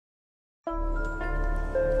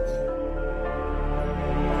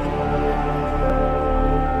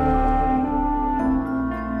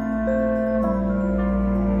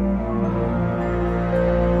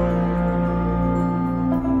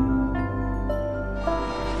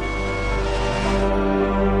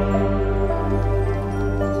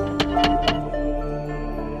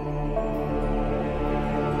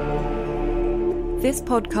This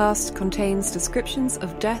podcast contains descriptions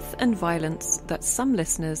of death and violence that some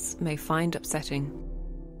listeners may find upsetting.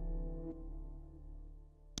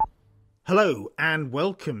 Hello and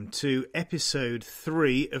welcome to episode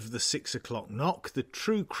 3 of the 6 o'clock knock, the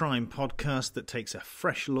true crime podcast that takes a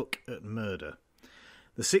fresh look at murder.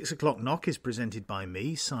 The 6 o'clock knock is presented by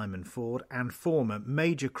me, Simon Ford, and former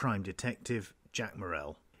major crime detective Jack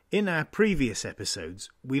Morrell. In our previous episodes,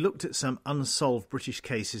 we looked at some unsolved British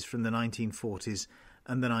cases from the 1940s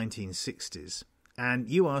and the 1960s, and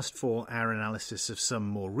you asked for our analysis of some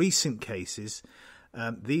more recent cases.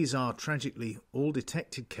 These are tragically all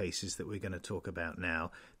detected cases that we're going to talk about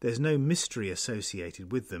now. There's no mystery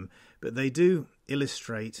associated with them, but they do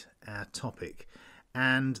illustrate our topic,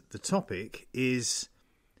 and the topic is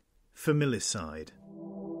familicide.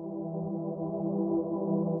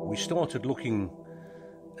 We started looking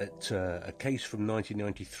at a case from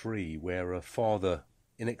 1993 where a father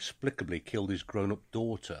inexplicably killed his grown-up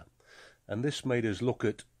daughter, and this made us look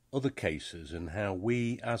at other cases and how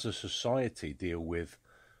we as a society deal with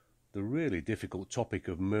the really difficult topic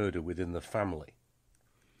of murder within the family.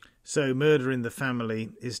 So murder in the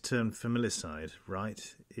family is termed familicide,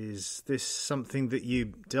 right? Is this something that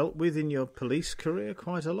you dealt with in your police career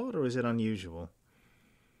quite a lot, or is it unusual?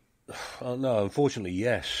 No, unfortunately,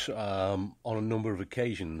 yes. On a number of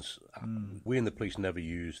occasions. We in the police never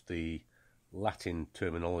used the Latin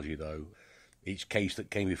terminology, though. Each case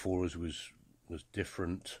that came before us was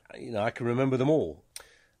different. I can remember them all.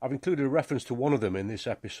 I've included a reference to one of them in this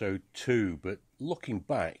episode too, but looking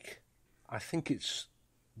back, I think it's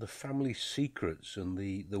the family secrets and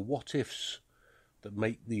the what-ifs that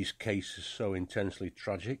make these cases so intensely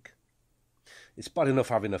tragic. It's bad enough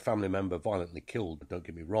having a family member violently killed, don't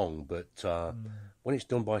get me wrong, but when it's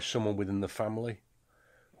done by someone within the family,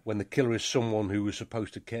 when the killer is someone who was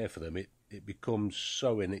supposed to care for them, it becomes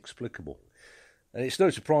so inexplicable. And it's no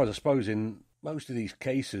surprise, I suppose, in most of these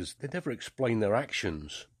cases, they never explain their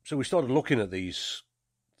actions. So we started looking at these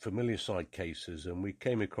familicide cases, and we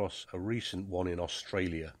came across a recent one in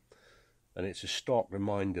Australia. And it's a stark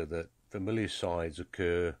reminder that familicides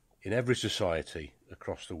occur in every society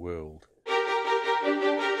across the world.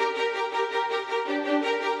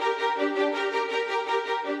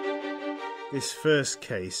 This first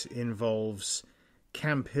case involves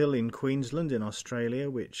Camp Hill in Queensland in Australia,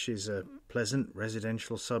 which is a pleasant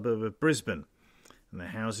residential suburb of Brisbane. And the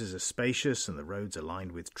houses are spacious and the roads are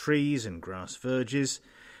lined with trees and grass verges.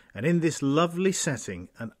 And in this lovely setting,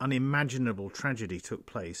 an unimaginable tragedy took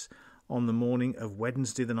place on the morning of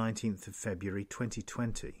Wednesday the 19th of February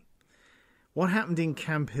 2020. What happened in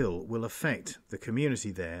Camp Hill will affect the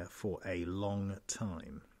community there for a long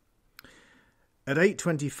time. At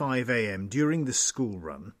 8:25 a.m. during the school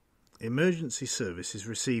run, emergency services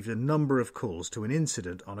received a number of calls to an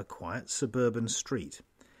incident on a quiet suburban street.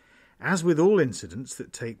 As with all incidents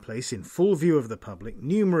that take place in full view of the public,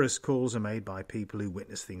 numerous calls are made by people who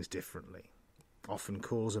witness things differently. Often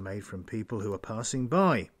calls are made from people who are passing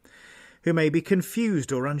by, who may be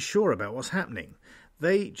confused or unsure about what's happening.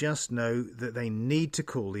 They just know that they need to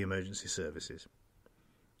call the emergency services.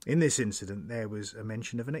 In this incident, there was a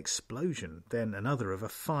mention of an explosion, then another of a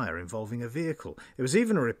fire involving a vehicle. There was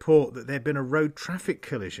even a report that there had been a road traffic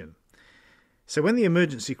collision. So when the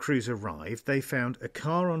emergency crews arrived, they found a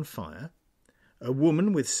car on fire, a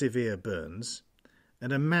woman with severe burns,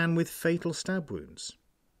 and a man with fatal stab wounds.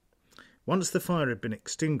 Once the fire had been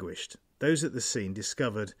extinguished, those at the scene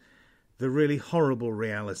discovered the really horrible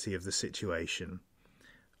reality of the situation.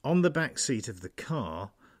 On the back seat of the car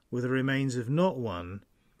were the remains of not one,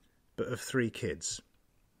 but of 3 kids.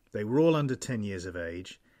 They were all under 10 years of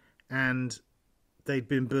age, and they'd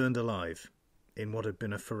been burned alive in what had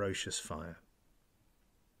been a ferocious fire.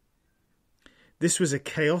 This was a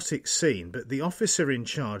chaotic scene, but the officer in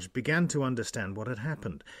charge began to understand what had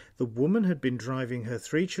happened. The woman had been driving her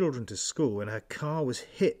 3 children to school when her car was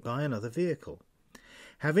hit by another vehicle.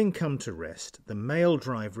 Having come to rest, the male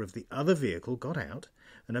driver of the other vehicle got out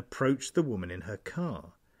and approached the woman in her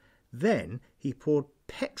car. Then he poured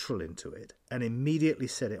petrol into it and immediately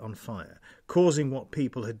set it on fire, causing what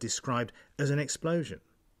people had described as an explosion.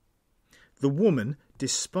 The woman,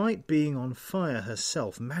 despite being on fire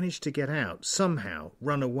herself, managed to get out, somehow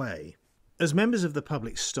run away. As members of the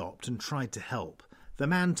public stopped and tried to help, the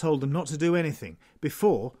man told them not to do anything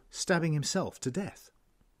before stabbing himself to death.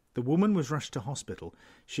 The woman was rushed to hospital.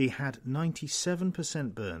 She had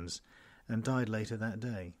 97% burns and died later that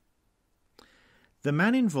day. The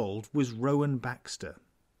man involved was Rowan Baxter.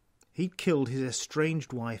 He'd killed his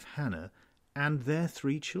estranged wife Hannah and their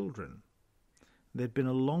 3 children. There'd been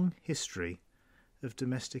a long history of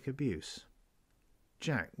domestic abuse.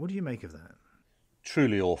 Jack, what do you make of that?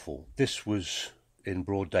 Truly awful. This was in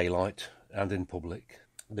broad daylight and in public.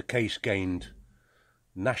 The case gained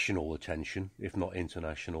national attention, if not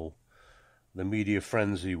international. The media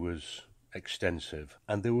frenzy was extensive,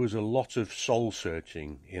 and there was a lot of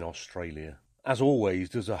soul-searching in Australia. As always,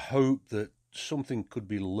 there's a hope that something could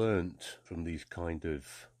be learnt from these kind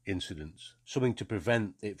of incidents, something to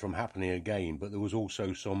prevent it from happening again, but there was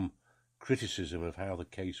also some criticism of how the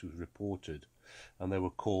case was reported, and there were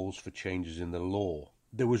calls for changes in the law.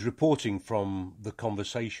 There was reporting from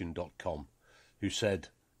theconversation.com, who said,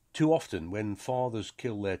 too often when fathers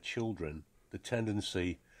kill their children, the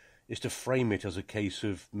tendency is to frame it as a case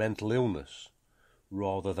of mental illness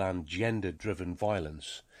rather than gender-driven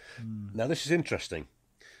violence. Now, this is interesting,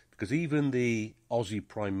 because even the Aussie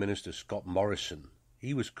Prime Minister, Scott Morrison,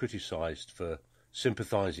 he was criticised for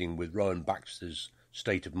sympathising with Rowan Baxter's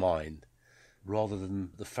state of mind, rather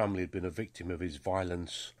than the family had been a victim of his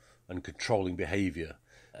violence and controlling behaviour.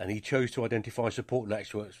 And he chose to identify support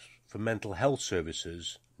networks for mental health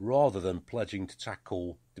services rather than pledging to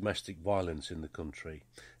tackle domestic violence in the country.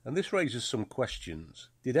 And this raises some questions.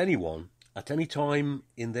 Did anyone, at any time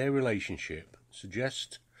in their relationship,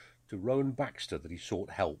 suggest to Rowan Baxter that he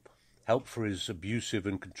sought help for his abusive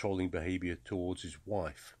and controlling behaviour towards his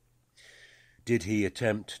wife? Did he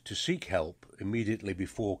attempt to seek help immediately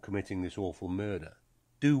before committing this awful murder?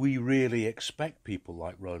 Do we really expect people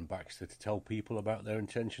like Rowan Baxter to tell people about their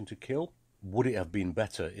intention to kill? Would it have been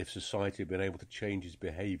better if society had been able to change his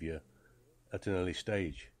behaviour at an early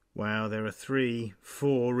stage? Wow, there are 3,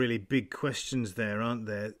 4 really big questions there, aren't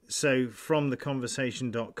there? So from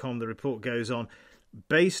theconversation.com, the report goes on,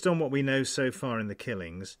 based on what we know so far in the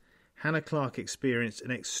killings, Hannah Clark experienced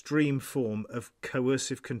an extreme form of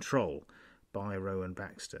coercive control by Rowan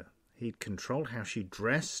Baxter. He'd controlled how she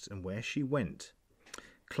dressed and where she went.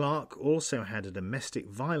 Clark also had a domestic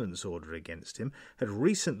violence order against him, had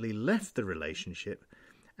recently left the relationship,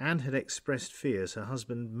 and had expressed fears her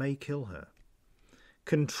husband may kill her.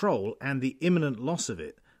 Control and the imminent loss of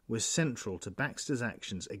it was central to Baxter's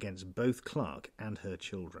actions against both Clark and her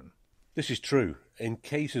children. This is true. In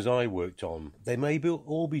cases I worked on, they may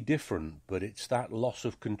all be different, but it's that loss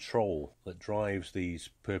of control that drives these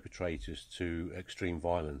perpetrators to extreme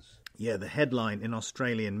violence. Yeah, the headline in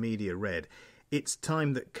Australian media read, "It's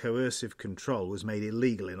time that coercive control was made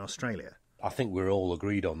illegal in Australia." I think we're all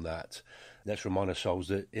agreed on that. Let's remind ourselves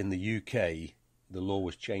that in the UK, the law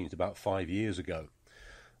was changed about 5 years ago.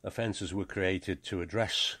 Offences were created to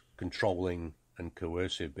address controlling and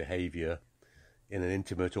coercive behaviour in an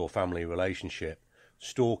intimate or family relationship.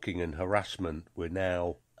 Stalking and harassment were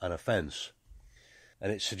now an offence.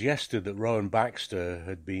 And it suggested that Rowan Baxter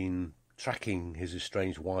had been tracking his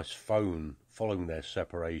estranged wife's phone following their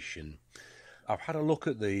separation. I've had a look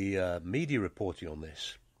at the media reporting on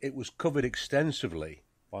this. It was covered extensively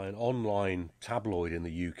by an online tabloid in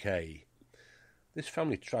the UK. This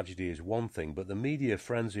family tragedy is one thing, but the media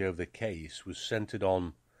frenzy over the case was centred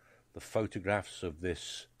on the photographs of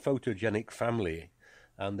this photogenic family,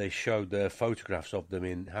 and they showed their photographs of them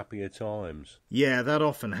in happier times. Yeah, that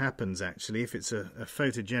often happens, actually. If it's a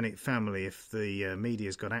photogenic family, if the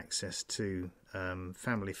media's got access to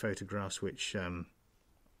family photographs which are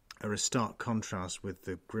a stark contrast with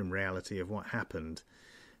the grim reality of what happened,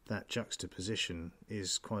 that juxtaposition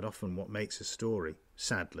is quite often what makes a story,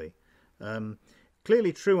 sadly.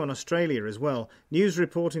 Clearly true on Australia as well. News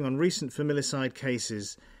reporting on recent familicide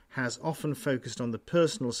cases has often focused on the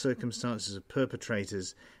personal circumstances of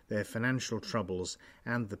perpetrators, their financial troubles,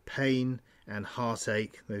 and the pain and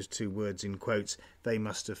heartache, those 2 words in quotes, they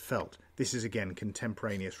must have felt. This is again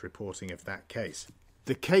contemporaneous reporting of that case.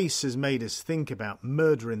 The case has made us think about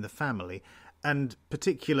murder in the family, and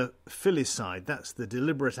particular filicide, that's the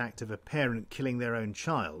deliberate act of a parent killing their own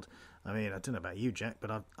child. I mean, I don't know about you, Jack,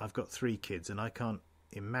 but I've got 3 kids and I can't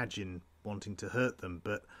imagine wanting to hurt them,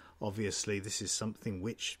 but obviously this is something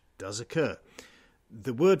which does occur.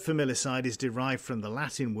 The word familicide is derived from the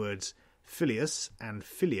Latin words filius and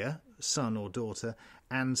filia, son or daughter,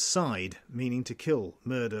 and cide, meaning to kill,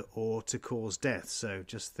 murder, or to cause death. So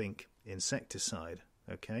just think insecticide.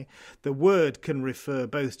 Okay, the word can refer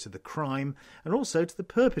both to the crime and also to the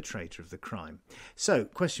perpetrator of the crime. So,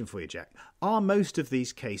 question for you, Jack. Are most of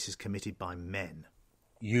these cases committed by men?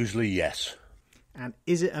 Usually, yes. And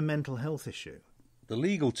is it a mental health issue? The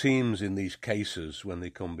legal teams in these cases, when they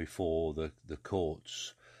come before the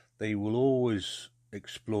courts, they will always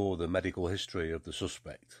explore the medical history of the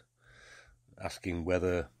suspect, asking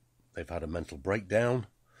whether they've had a mental breakdown.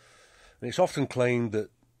 And it's often claimed that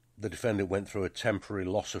the defendant went through a temporary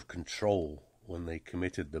loss of control when they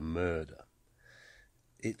committed the murder.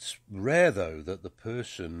 It's rare, though, that the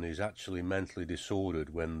person is actually mentally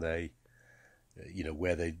disordered when they,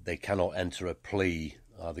 where they cannot enter a plea,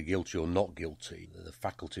 either guilty or not guilty. The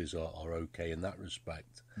faculties are okay in that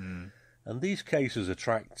respect. And these cases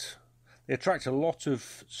attract a lot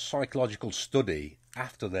of psychological study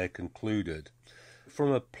after they're concluded.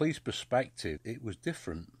 From a police perspective, it was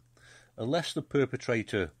different. Unless the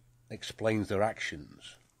perpetrator explains their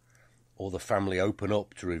actions or the family open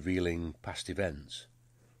up to revealing past events,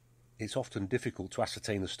 it's often difficult to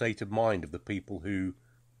ascertain the state of mind of the people who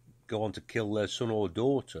go on to kill their son or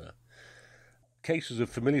daughter. Cases of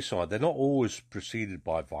familicide, they're not always preceded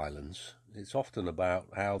by violence. It's often about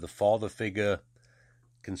how the father figure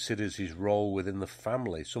considers his role within the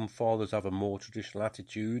family. Some fathers have a more traditional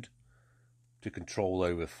attitude to control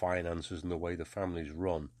over finances and the way the family's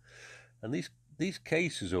run. And these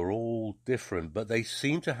cases are all different, but they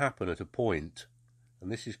seem to happen at a point,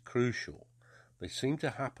 and this is crucial, they seem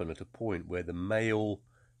to happen at a point where the male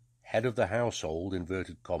head of the household,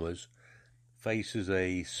 inverted commas, faces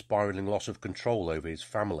a spiralling loss of control over his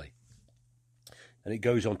family. And it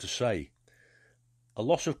goes on to say, a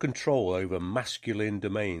loss of control over masculine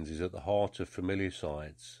domains is at the heart of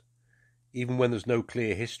familicides, even when there's no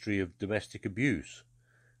clear history of domestic abuse.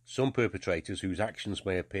 Some perpetrators whose actions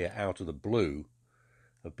may appear out of the blue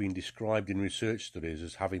have been described in research studies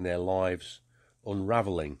as having their lives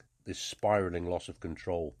unravelling, this spiralling loss of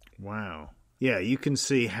control. Wow. Yeah, you can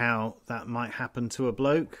see how that might happen to a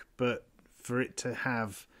bloke, but for it to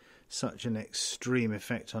have such an extreme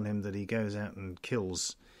effect on him that he goes out and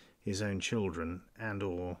kills his own children and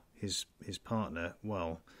or his partner,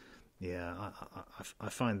 well, yeah, I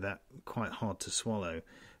find that quite hard to swallow.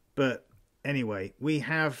 But anyway, we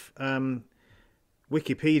have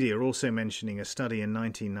Wikipedia also mentioning a study in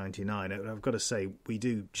 1999. I've got to say, we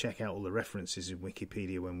do check out all the references in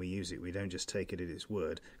Wikipedia when we use it. We don't just take it at its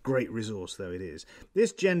word. Great resource, though it is.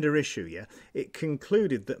 This gender issue, it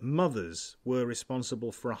concluded that mothers were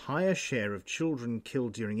responsible for a higher share of children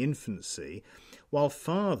killed during infancy, while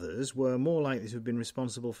fathers were more likely to have been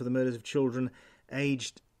responsible for the murders of children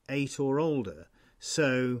aged 8 or older.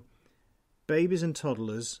 So, babies and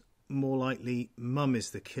toddlers, more likely mum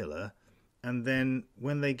is the killer, and then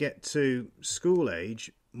when they get to school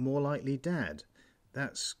age, more likely dad.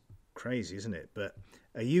 That's crazy, isn't it? But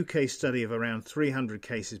a UK study of around 300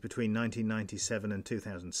 cases between 1997 and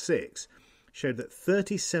 2006 showed that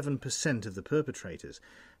 37% of the perpetrators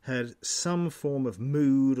had some form of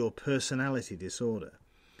mood or personality disorder.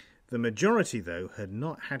 The majority, though, had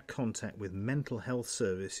not had contact with mental health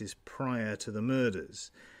services prior to the murders.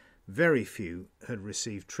 Very few had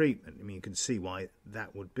received treatment. I mean, you can see why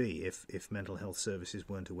that would be. If mental health services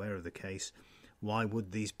weren't aware of the case, why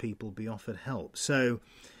would these people be offered help? So,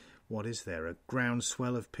 what is there? A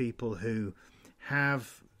groundswell of people who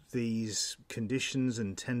have these conditions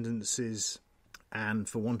and tendencies and,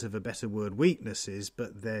 for want of a better word, weaknesses,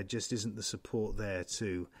 but there just isn't the support there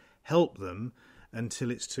to help them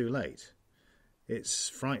until it's too late. It's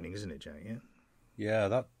frightening, isn't it, Jack? Yeah?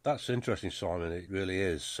 Yeah, that's interesting, Simon. It really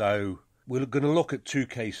is. So we're going to look at two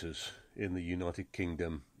cases in the United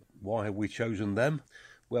Kingdom. Why have we chosen them?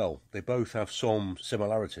 Well, they both have some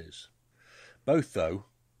similarities. Both, though,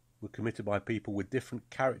 were committed by people with different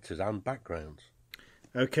characters and backgrounds.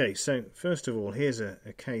 Okay, so first of all, here's a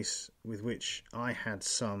case with which I had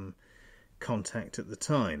some contact at the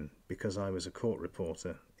time because I was a court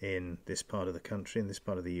reporter in this part of the country, in this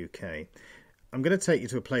part of the UK. I'm going to take you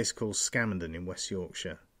to a place called Scamandon in West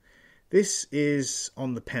Yorkshire. This is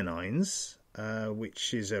on the Pennines,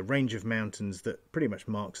 which is a range of mountains that pretty much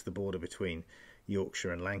marks the border between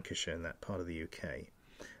Yorkshire and Lancashire in that part of the UK.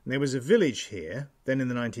 And there was a village here. Then in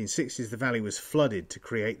the 1960s, the valley was flooded to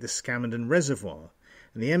create the Scamandon Reservoir.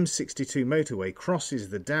 And the M62 motorway crosses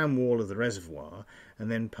the dam wall of the reservoir and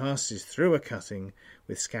then passes through a cutting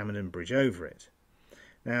with Scamandon Bridge over it.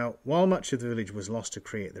 Now, while much of the village was lost to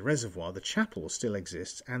create the reservoir, the chapel still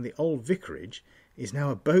exists and the old vicarage is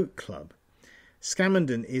now a boat club.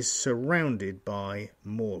 Scamandon is surrounded by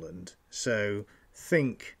moorland, so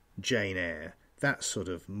think Jane Eyre, that sort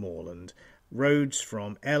of moorland. Roads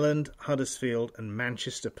from Elland, Huddersfield and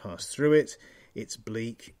Manchester pass through it. It's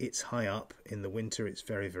bleak, it's high up. In the winter it's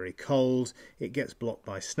very, very cold. It gets blocked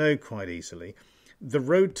by snow quite easily. The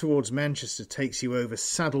road towards Manchester takes you over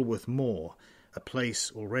Saddleworth Moor, a place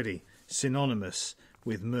already synonymous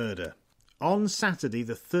with murder. On Saturday,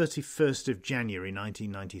 the 31st of January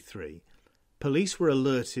 1993, police were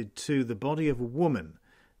alerted to the body of a woman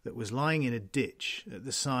that was lying in a ditch at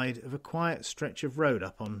the side of a quiet stretch of road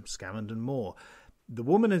up on Scamandon Moor. The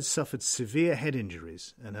woman had suffered severe head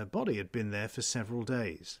injuries and her body had been there for several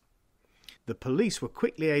days. The police were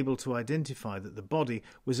quickly able to identify that the body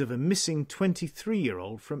was of a missing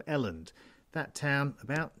 23-year-old from Elland, that town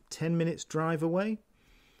about 10 minutes' drive away.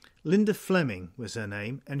 Linda Fleming was her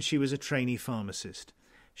name, and she was a trainee pharmacist.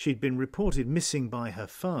 She'd been reported missing by her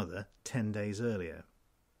father 10 days earlier.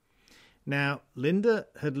 Now, Linda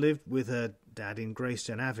had lived with her dad in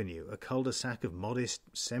Greystone Avenue, a cul-de-sac of modest,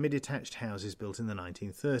 semi-detached houses built in the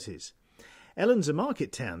 1930s. Elland's a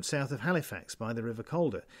market town south of Halifax by the River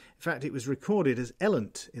Calder. In fact, it was recorded as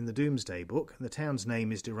Ellant in the Domesday Book. The town's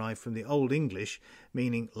name is derived from the Old English,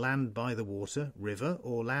 meaning land by the water, river,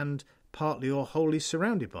 or land partly or wholly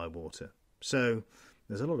surrounded by water. So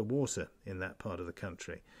there's a lot of water in that part of the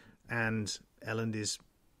country, and Elland is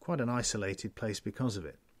quite an isolated place because of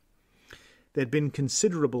it. There'd been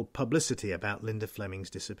considerable publicity about Linda Fleming's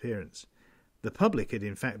disappearance. The public had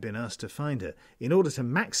in fact been asked to find her. In order to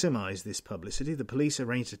maximise this publicity, the police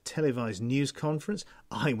arranged a televised news conference.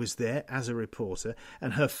 I was there as a reporter,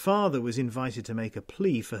 and her father was invited to make a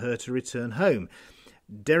plea for her to return home.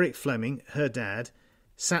 Derek Fleming, her dad,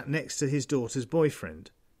 sat next to his daughter's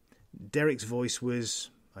boyfriend. Derek's voice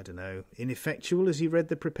was, ineffectual as he read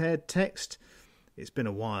the prepared text. It's been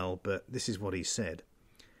a while, but this is what he said.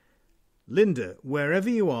 "Linda, wherever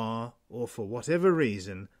you are, or for whatever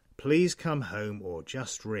reason, please come home or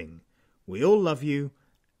just ring. We all love you,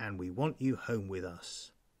 and we want you home with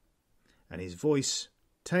us." And his voice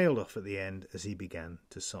tailed off at the end as he began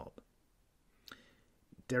to sob.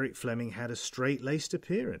 Derek Fleming had a straight-laced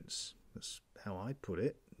appearance. That's how I'd put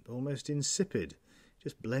it. Almost insipid.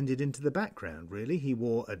 Just blended into the background, really. He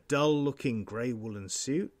wore a dull-looking grey woolen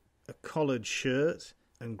suit, a collared shirt,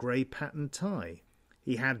 and grey patterned tie.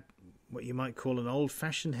 He had what you might call an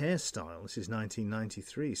old-fashioned hairstyle. This is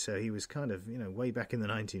 1993, so he was kind of, way back in the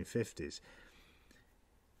 1950s.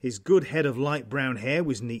 His good head of light brown hair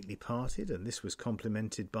was neatly parted, and this was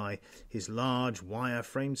complemented by his large,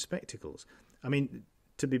 wire-framed spectacles.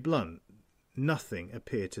 To be blunt, nothing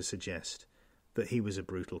appeared to suggest that he was a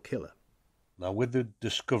brutal killer. Now, with the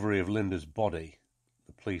discovery of Linda's body,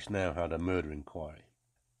 the police now had a murder inquiry,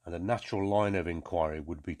 and a natural line of inquiry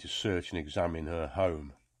would be to search and examine her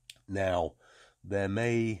home. Now, there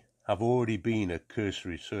may have already been a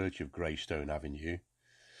cursory search of Greystone Avenue,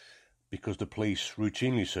 because the police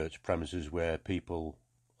routinely search premises where people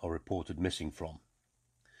are reported missing from.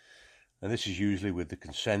 And this is usually with the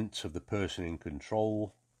consent of the person in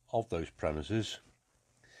control of those premises.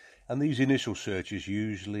 And these initial searches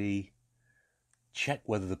usually check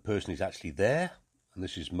whether the person is actually there, and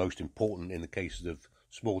this is most important in the cases of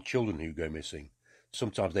small children who go missing.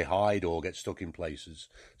 Sometimes they hide or get stuck in places,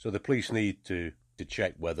 so the police need to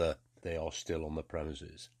check whether they are still on the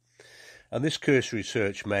premises. And this cursory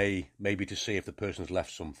search may be to see if the person has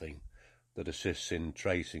left something that assists in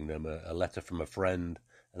tracing them, a letter from a friend,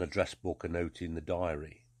 an address book, a note in the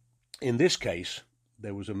diary. In this case,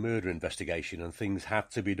 there was a murder investigation and things had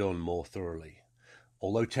to be done more thoroughly.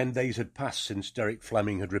 Although 10 days had passed since Derek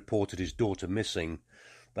Fleming had reported his daughter missing,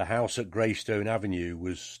 the house at Greystone Avenue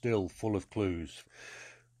was still full of clues.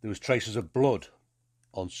 There was traces of blood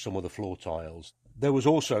on some of the floor tiles. There was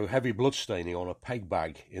also heavy blood staining on a peg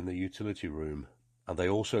bag in the utility room, and they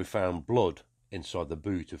also found blood inside the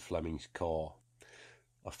boot of Fleming's car.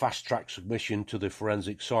 A fast-track submission to the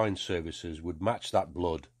Forensic Science Services would match that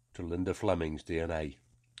blood to Linda Fleming's DNA.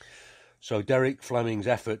 So Derek Fleming's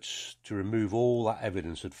efforts to remove all that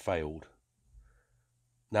evidence had failed.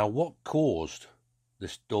 Now, what caused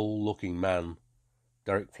this dull-looking man,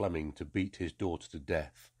 Derek Fleming, to beat his daughter to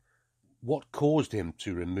death? What caused him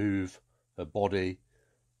to remove her body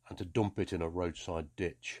and to dump it in a roadside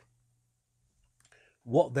ditch?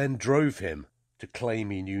 What then drove him to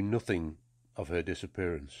claim he knew nothing of her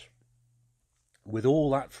disappearance? With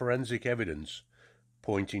all that forensic evidence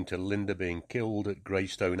pointing to Linda being killed at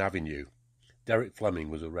Greystone Avenue, Derek Fleming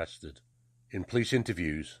was arrested. In police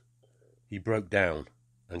interviews, he broke down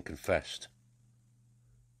and confessed,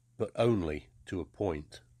 but only to a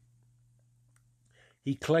point.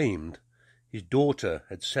 He claimed his daughter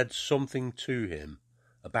had said something to him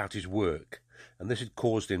about his work, and this had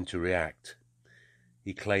caused him to react.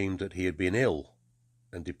 He claimed that he had been ill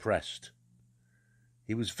and depressed.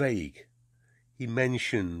 He was vague. He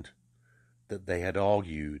mentioned that they had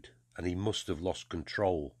argued and he must have lost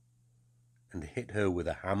control and hit her with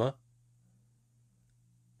a hammer.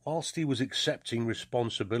 Whilst he was accepting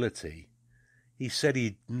responsibility, he said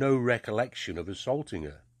he'd no recollection of assaulting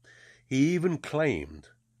her. He even claimed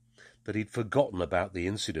that he'd forgotten about the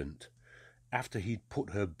incident after he'd put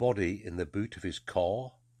her body in the boot of his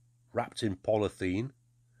car, wrapped in polythene.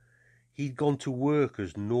 He'd gone to work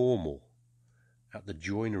as normal at the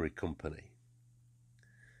joinery company.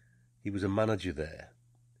 He was a manager there.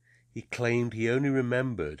 He claimed he only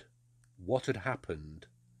remembered what had happened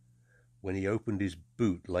when he opened his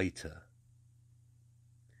boot later.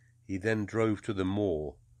 He then drove to the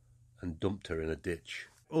moor and dumped her in a ditch.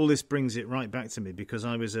 All this brings it right back to me because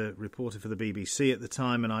I was a reporter for the BBC at the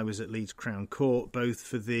time, and I was at Leeds Crown Court, both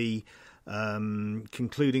for the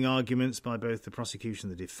concluding arguments by both the prosecution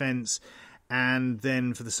and the defence, and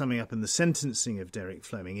then for the summing up and the sentencing of Derek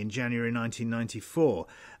Fleming in January 1994.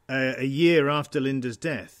 A year after Linda's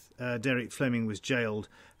death, Derek Fleming was jailed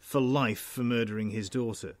for life for murdering his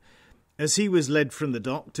daughter. As he was led from the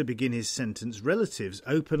dock to begin his sentence, relatives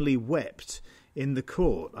openly wept in the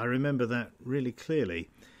court. I remember that really clearly.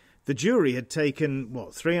 The jury had taken,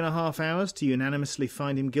 3.5 hours to unanimously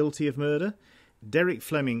find him guilty of murder. Derek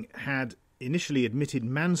Fleming had initially admitted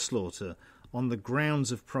manslaughter on the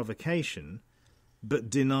grounds of provocation, but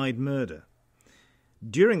denied murder.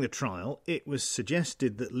 During the trial, it was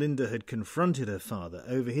suggested that Linda had confronted her father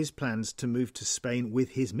over his plans to move to Spain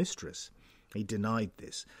with his mistress. He denied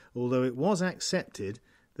this, although it was accepted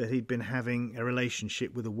that he'd been having a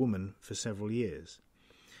relationship with a woman for several years.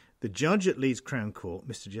 The judge at Leeds Crown Court,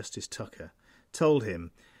 Mr. Justice Tucker, told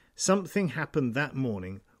him, "Something happened that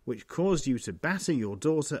morning which caused you to batter your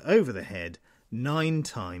daughter over the head 9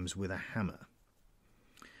 times with a hammer.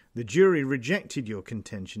 The jury rejected your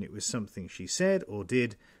contention it was something she said or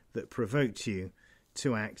did that provoked you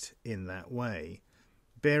to act in that way."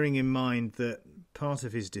 Bearing in mind that part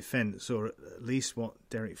of his defence, or at least what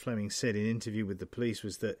Derek Fleming said in an interview with the police,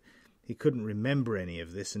 was that he couldn't remember any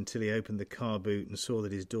of this until he opened the car boot and saw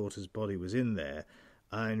that his daughter's body was in there.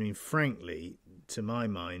 I mean, frankly, to my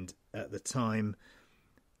mind, at the time,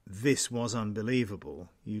 this was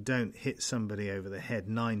unbelievable. You don't hit somebody over the head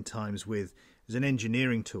 9 times with, it was an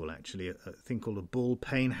engineering tool actually, a thing called a ball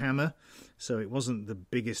peen hammer. So it wasn't the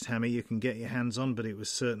biggest hammer you can get your hands on, but it was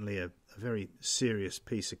certainly a very serious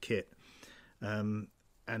piece of kit.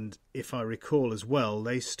 And if I recall as well,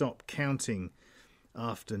 they stopped counting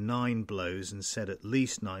after 9 blows and said at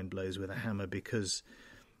least 9 blows with a hammer because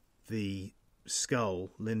the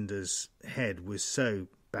skull, Linda's head, was so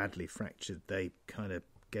badly fractured they kind of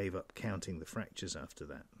gave up counting the fractures after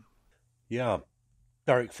that. Yeah,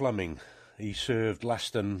 Derek Fleming, he served less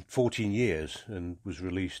than 14 years and was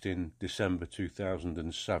released in December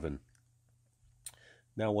 2007.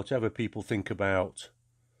 Now, whatever people think about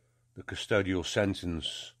the custodial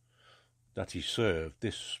sentence that he served,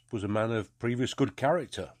 this was a man of previous good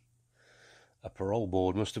character. A parole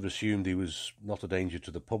board must have assumed he was not a danger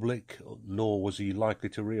to the public, nor was he likely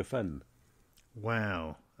to reoffend.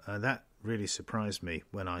 Wow, that really surprised me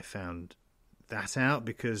when I found that out,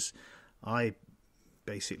 because I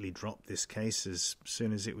basically dropped this case as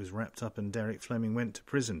soon as it was wrapped up and Derek Fleming went to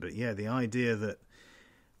prison. But yeah, the idea that,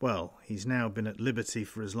 well, he's now been at liberty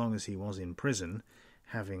for as long as he was in prison,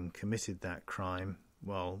 having committed that crime,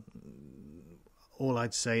 well, all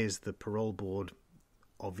I'd say is the parole board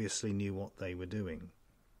obviously knew what they were doing.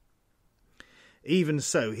 Even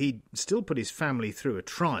so, he'd still put his family through a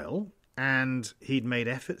trial, and he'd made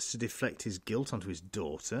efforts to deflect his guilt onto his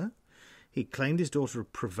daughter. He claimed his daughter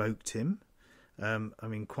had provoked him.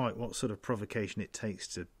 Quite what sort of provocation it takes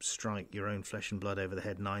to strike your own flesh and blood over the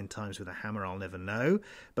head 9 times with a hammer, I'll never know.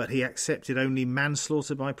 But he accepted only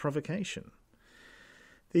manslaughter by provocation.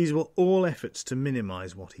 These were all efforts to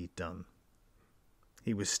minimise what he'd done.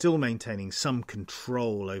 He was still maintaining some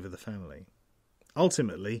control over the family.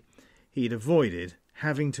 Ultimately, he'd avoided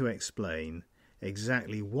having to explain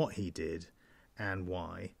exactly what he did and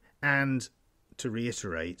why. And, to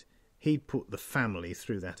reiterate, he'd put the family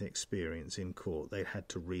through that experience in court. They'd had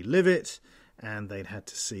to relive it, and they'd had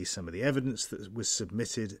to see some of the evidence that was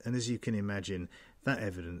submitted. And as you can imagine, that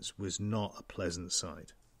evidence was not a pleasant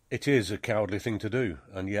sight. It is a cowardly thing to do,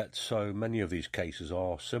 and yet so many of these cases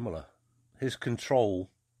are similar. His control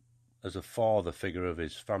as a father figure of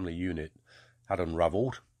his family unit had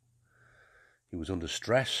unravelled. He was under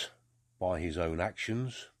stress by his own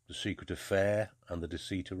actions, the secret affair and the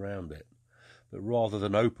deceit around it. But rather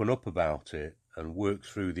than open up about it and work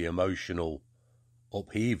through the emotional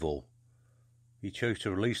upheaval, he chose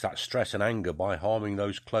to release that stress and anger by harming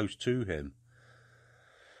those close to him.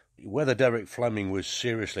 Whether Derek Fleming was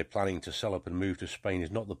seriously planning to sell up and move to Spain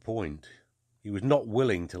is not the point. He was not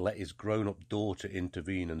willing to let his grown-up daughter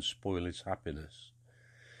intervene and spoil his happiness.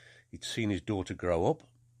 He'd seen his daughter grow up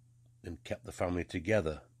and kept the family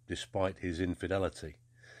together despite his infidelity.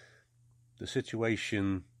 The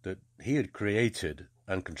situation that he had created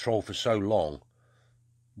and controlled for so long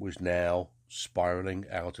was now spiralling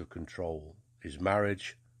out of control. His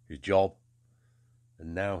marriage, his job,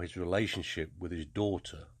 and now his relationship with his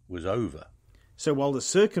daughter was over. So while the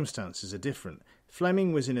circumstances are different,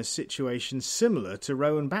 Fleming was in a situation similar to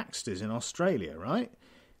Rowan Baxter's in Australia, right?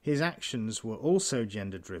 His actions were also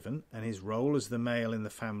gender-driven, and his role as the male in the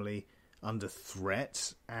family under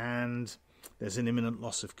threat, and there's an imminent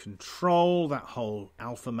loss of control, that whole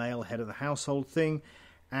alpha male head of the household thing,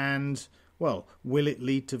 and, well, will it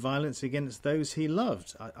lead to violence against those he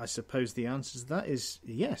loved? I suppose the answer to that is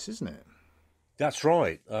yes, isn't it? That's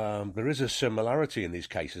right. There is a similarity in these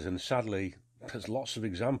cases, and sadly, there's lots of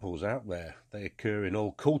examples out there. They occur in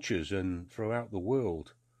all cultures and throughout the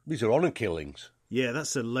world. These are honour killings. Yeah,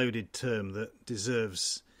 that's a loaded term that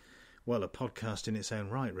deserves, well, a podcast in its own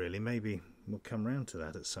right, really. Maybe we'll come round to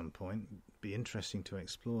that at some point. It'd be interesting to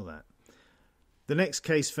explore that. The next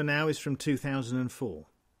case for now is from 2004.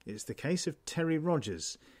 It's the case of Terry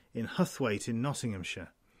Rogers in Huthwaite in Nottinghamshire.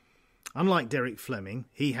 Unlike Derek Fleming,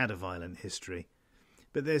 he had a violent history.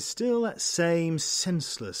 But there's still that same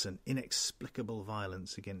senseless and inexplicable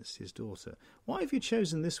violence against his daughter. Why have you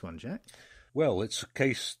chosen this one, Jack? Well, it's a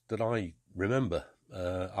case that I remember.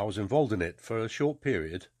 I was involved in it for a short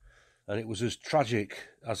period, and it was as tragic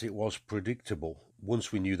as it was predictable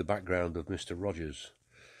once we knew the background of Mr. Rogers.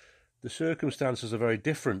 The circumstances are very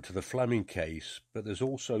different to the Fleming case, but there's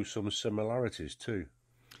also some similarities too.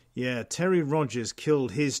 Yeah, Terry Rogers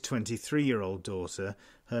killed his 23-year-old daughter.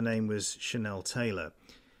 Her name was Chanel Taylor.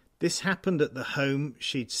 This happened at the home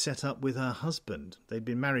she'd set up with her husband. They'd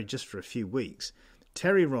been married just for a few weeks.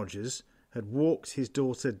 Terry Rogers had walked his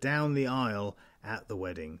daughter down the aisle at the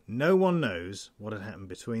wedding. No one knows what had happened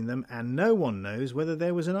between them, and no one knows whether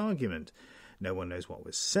there was an argument. No one knows what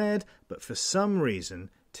was said, but for some reason,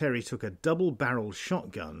 Terry took a double-barreled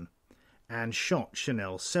shotgun and shot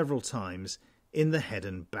Chanel several times in the head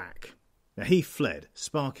and back. Now, he fled,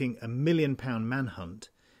 sparking a £1 million manhunt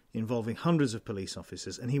involving hundreds of police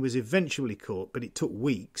officers, and he was eventually caught, but it took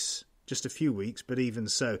weeks, just a few weeks, but even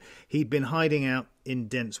so, he'd been hiding out in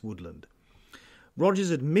dense woodland. Rogers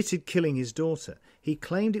admitted killing his daughter. He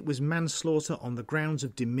claimed it was manslaughter on the grounds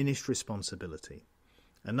of diminished responsibility.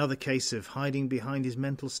 Another case of hiding behind his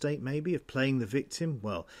mental state, maybe, of playing the victim?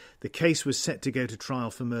 Well, the case was set to go to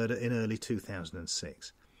trial for murder in early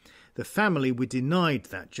 2006. The family were denied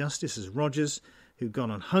that justice as Rogers, who'd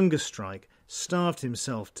gone on hunger strike, starved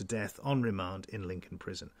himself to death on remand in Lincoln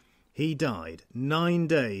Prison. He died 9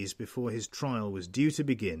 days before his trial was due to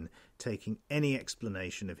begin, taking any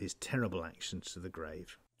explanation of his terrible actions to the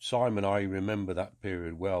grave. Simon, I remember that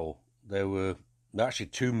period well. There were actually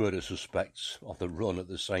 2 murder suspects on the run at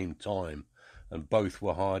the same time, and both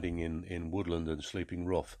were hiding in woodland and sleeping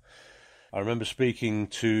rough. I remember speaking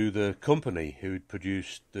to the company who'd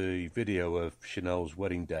produced the video of Chanel's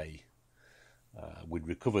wedding day. We'd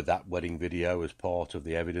recovered that wedding video as part of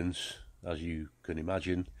the evidence, as you can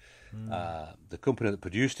imagine. The company that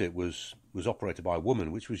produced it was operated by a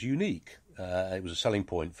woman, which was unique. It was a selling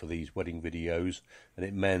point for these wedding videos, and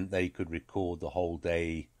it meant they could record the whole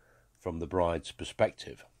day from the bride's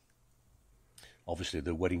perspective. Obviously,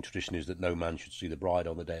 the wedding tradition is that no man should see the bride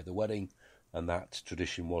on the day of the wedding, and that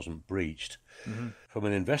tradition wasn't breached. Mm-hmm. From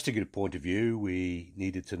an investigative point of view, we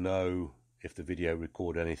needed to know if the video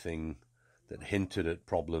recorded anything that hinted at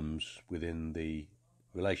problems within the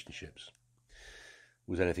relationships.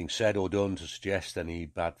 Was anything said or done to suggest any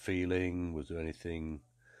bad feeling? Was there anything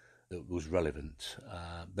that was relevant?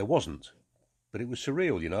 There wasn't. But it was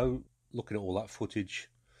surreal, you know, looking at all that footage,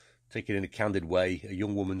 taking it in a candid way, a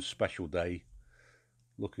young woman's special day,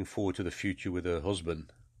 looking forward to the future with her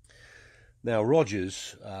husband. Now,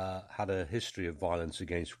 Rogers had a history of violence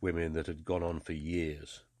against women that had gone on for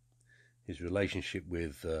years. His relationship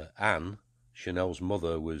with Anne, Chanel's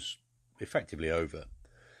mother, was effectively over.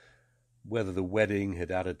 Whether the wedding had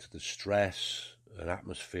added to the stress and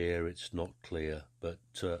atmosphere, it's not clear. But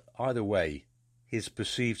either way, his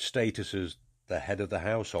perceived status as the head of the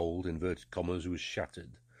household, inverted commas, was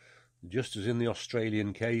shattered. Just as in the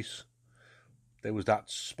Australian case, there was that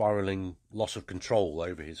spiralling loss of control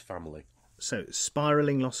over his family. So,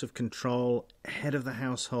 spiralling loss of control, head of the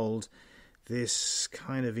household, this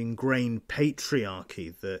kind of ingrained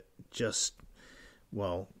patriarchy that just,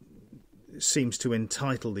 well, seems to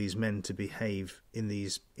entitle these men to behave in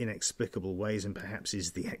these inexplicable ways, and perhaps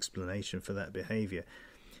is the explanation for that behaviour.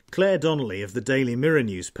 Claire Donnelly of the Daily Mirror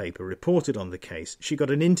newspaper reported on the case. She got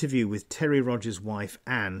an interview with Terry Rogers' wife,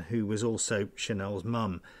 Anne, who was also Chanel's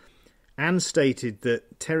mum. Anne stated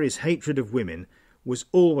that Terry's hatred of women was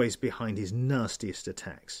always behind his nastiest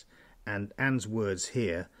attacks, and Anne's words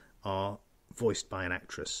here are voiced by an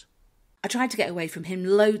actress. I tried to get away from him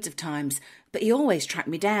loads of times, but he always tracked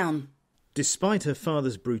me down. Despite her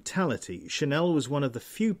father's brutality, Chanel was one of the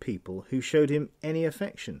few people who showed him any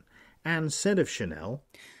affection. Anne said of Chanel,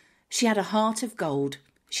 "She had a heart of gold.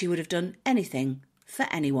 She would have done anything for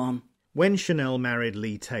anyone." when Chanel married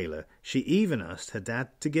Lee Taylor, she even asked her dad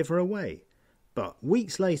to give her away. But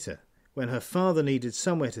weeks later, when her father needed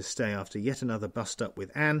somewhere to stay after yet another bust-up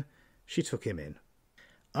with Anne, she took him in.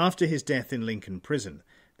 After his death in Lincoln Prison,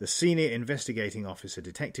 the senior investigating officer,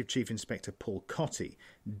 Detective Chief Inspector Paul Cotty,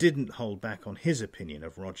 didn't hold back on his opinion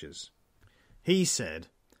of Rogers. He said,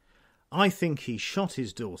 "I think he shot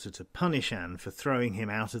his daughter to punish Anne for throwing him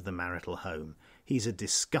out of the marital home. He's a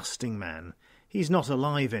disgusting man. He's not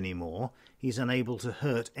alive anymore. He's unable to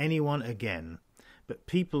hurt anyone again. But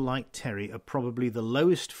people like Terry are probably the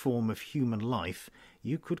lowest form of human life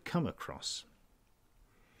you could come across."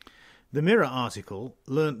 The Mirror article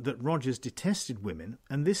learnt that Rogers detested women,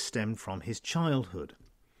 and this stemmed from his childhood.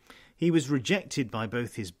 He was rejected by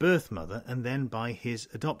both his birth mother and then by his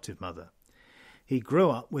adoptive mother. He grew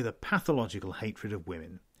up with a pathological hatred of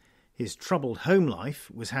women. His troubled home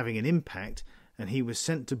life was having an impact, and he was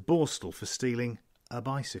sent to Borstal for stealing a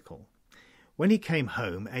bicycle. When he came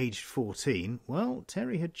home, aged 14, well,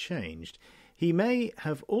 Terry had changed. He may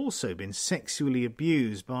have also been sexually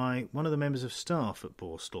abused by one of the members of staff at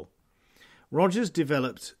Borstal. Rogers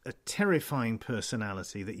developed a terrifying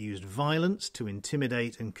personality that used violence to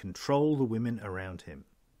intimidate and control the women around him.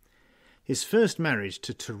 His first marriage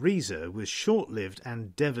to Teresa was short-lived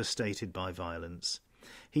and devastated by violence.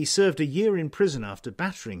 He served a year in prison after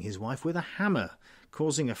battering his wife with a hammer,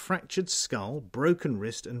 causing a fractured skull, broken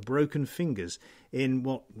wrist and broken fingers in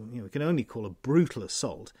what we can only call a brutal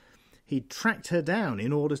assault. He tracked her down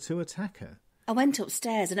in order to attack her. I went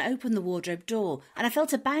upstairs and opened the wardrobe door, and I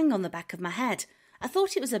felt a bang on the back of my head. I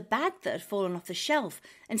thought it was a bag that had fallen off the shelf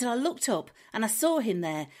until I looked up and I saw him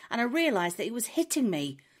there, and I realised that he was hitting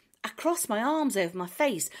me. I crossed my arms over my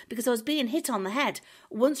face because I was being hit on the head,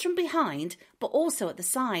 once from behind but also at the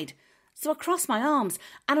side. So I crossed my arms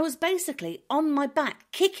and I was basically on my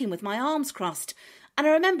back kicking with my arms crossed, and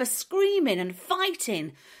I remember screaming and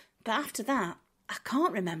fighting. But after that, I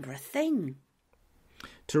can't remember a thing.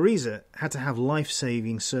 Teresa had to have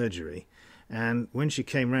life-saving surgery, and when she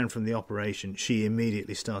came round from the operation, she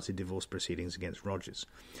immediately started divorce proceedings against Rogers.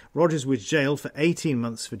 Rogers was jailed for 18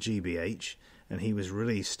 months for GBH, and he was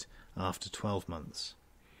released after 12 months.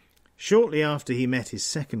 Shortly after he met his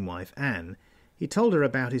second wife, Anne, he told her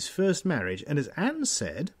about his first marriage, and as Anne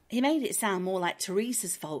said, he made it sound more like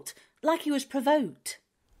Teresa's fault, like he was provoked.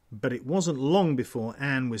 But it wasn't long before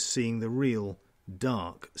Anne was seeing the real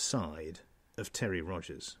dark side of Terry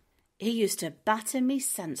Rogers. He used to batter me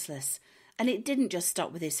senseless, and it didn't just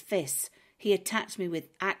stop with his fists. He attacked me with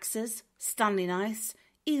axes, Stanley knives,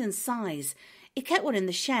 even scythes. He kept one in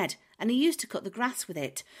the shed, and he used to cut the grass with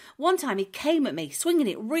it. One time he came at me, swinging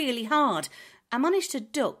it really hard. I managed to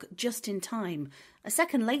duck just in time. A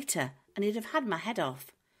second later, and he'd have had my head off.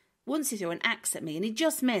 Once he threw an axe at me, and he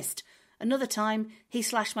just missed. Another time, he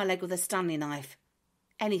slashed my leg with a Stanley knife.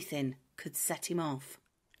 Anything could set him off.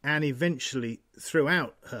 Anne eventually threw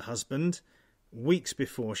out her husband weeks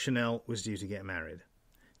before Chanel was due to get married.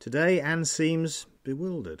 Today, Anne seems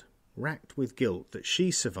bewildered, racked with guilt that she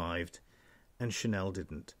survived and Chanel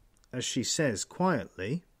didn't. As she says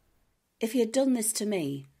quietly, "If he had done this to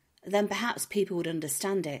me, then perhaps people would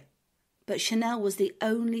understand it. But Chanel was the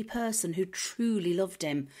only person who truly loved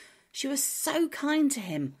him. She was so kind to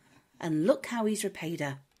him, and look how he's repaid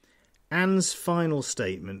her." Anne's final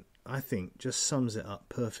statement, I think, just sums it up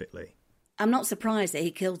perfectly. "I'm not surprised that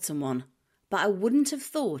he killed someone, but I wouldn't have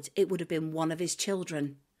thought it would have been one of his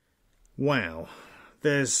children." Wow.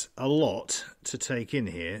 There's a lot to take in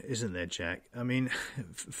here, isn't there, Jack? I mean,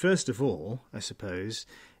 first of all, I suppose,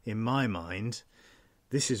 in my mind,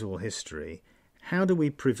 this is all history. How do we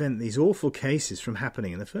prevent these awful cases from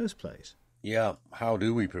happening in the first place? Yeah, how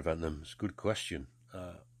do we prevent them? It's a good question.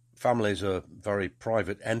 Families are very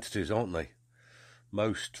private entities, aren't they?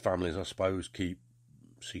 Most families, I suppose, keep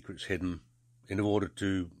secrets hidden in order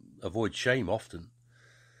to avoid shame often.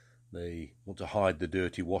 They want to hide the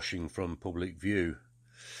dirty washing from public view.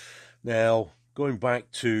 Now, going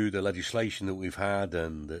back to the legislation that we've had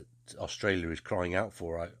and that Australia is crying out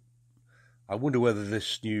for, I wonder whether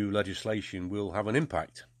this new legislation will have an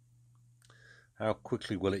impact. How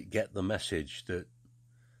quickly will it get the message that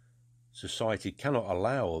society cannot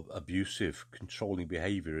allow abusive, controlling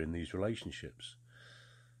behaviour in these relationships?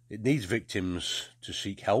 It needs victims to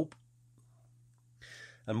seek help,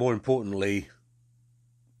 and more importantly,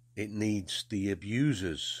 it needs the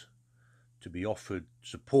abusers to be offered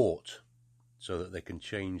support so that they can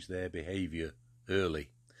change their behaviour early.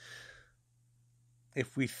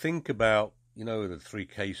 If we think about, the 3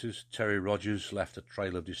 cases, Terry Rogers left a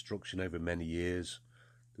trail of destruction over many years.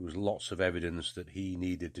 there was lots of evidence that he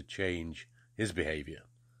needed to change his behaviour.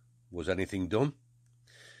 Was anything done?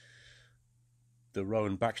 The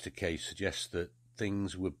Rowan Baxter case suggests that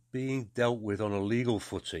things were being dealt with on a legal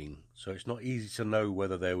footing, so it's not easy to know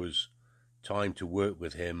whether there was time to work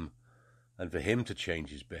with him and for him to change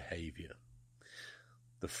his behaviour.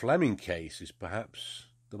 The Fleming case is perhaps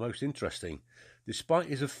the most interesting. Despite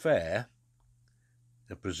his affair,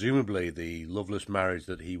 and presumably the loveless marriage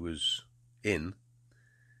that he was in,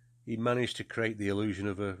 he managed to create the illusion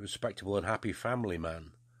of a respectable and happy family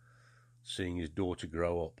man, seeing his daughter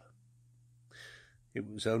grow up. It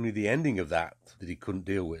was only the ending of that he couldn't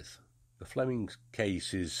deal with. The Fleming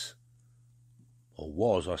case is, or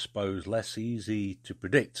was, I suppose, less easy to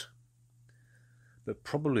predict, but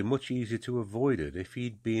probably much easier to avoid it if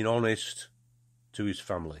he'd been honest to his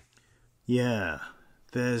family. Yeah,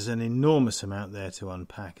 there's an enormous amount there to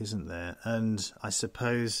unpack, isn't there? And I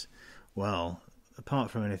suppose, well,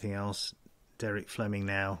 apart from anything else, Derek Fleming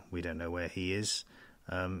now, we don't know where he is.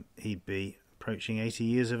 He'd be approaching 80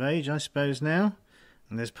 years of age, I suppose, now.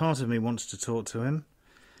 And there's part of me wants to talk to him,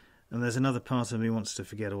 and there's another part of me wants to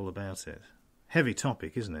forget all about it. Heavy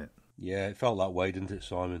topic, isn't it? Yeah, it felt that way, didn't it,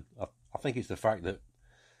 Simon? I think it's the fact that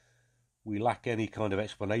we lack any kind of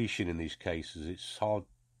explanation in these cases. It's hard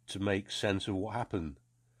to make sense of what happened.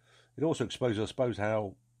 It also exposes, I suppose,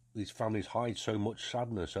 how these families hide so much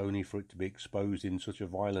sadness only for it to be exposed in such a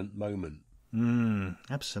violent moment.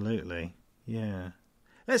 Absolutely, yeah.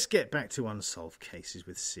 Let's get back to unsolved cases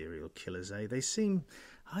with serial killers, eh? They seem,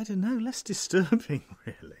 I don't know, less disturbing,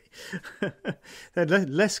 really. They're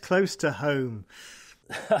less close to home.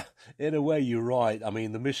 In a way, you're right. I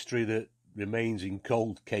mean, the mystery that remains in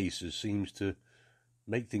cold cases seems to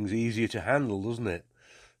make things easier to handle, doesn't it?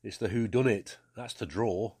 It's the whodunit. That's the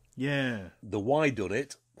draw. Yeah. The why done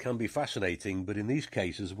it can be fascinating, but in these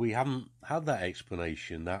cases, we haven't had that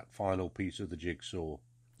explanation, that final piece of the jigsaw.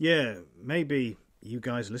 Yeah, maybe you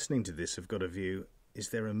guys listening to this have got a view. Is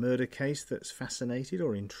there a murder case that's fascinated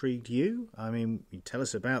or intrigued you? I mean, you tell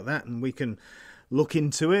us about that and we can look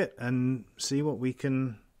into it and see what we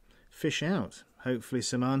can fish out. Hopefully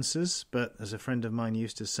some answers, but as a friend of mine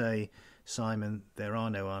used to say, Simon, there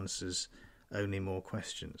are no answers, only more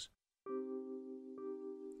questions.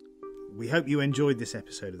 We hope you enjoyed this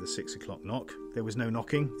episode of the 6 o'clock knock. There was no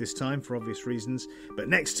knocking this time for obvious reasons, but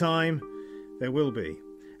next time there will be.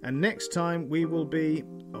 And next time we will be...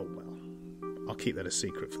 oh, well, I'll keep that a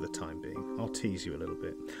secret for the time being. I'll tease you a little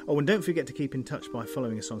bit. Oh, and don't forget to keep in touch by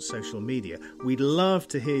following us on social media. We'd love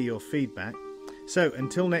to hear your feedback. So,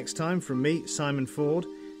 until next time, from me, Simon Ford,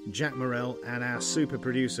 Jack Morell, and our super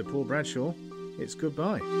producer, Paul Bradshaw, it's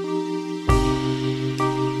goodbye.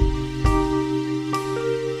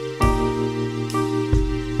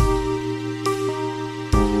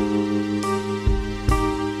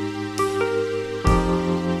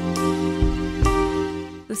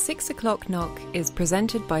 The 6 o'clock knock is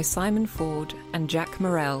presented by Simon Ford and Jack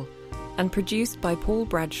Morell and produced by Paul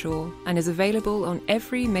Bradshaw and is available on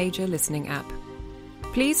every major listening app.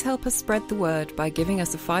 Please help us spread the word by giving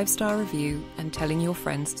us a 5-star review and telling your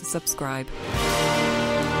friends to subscribe.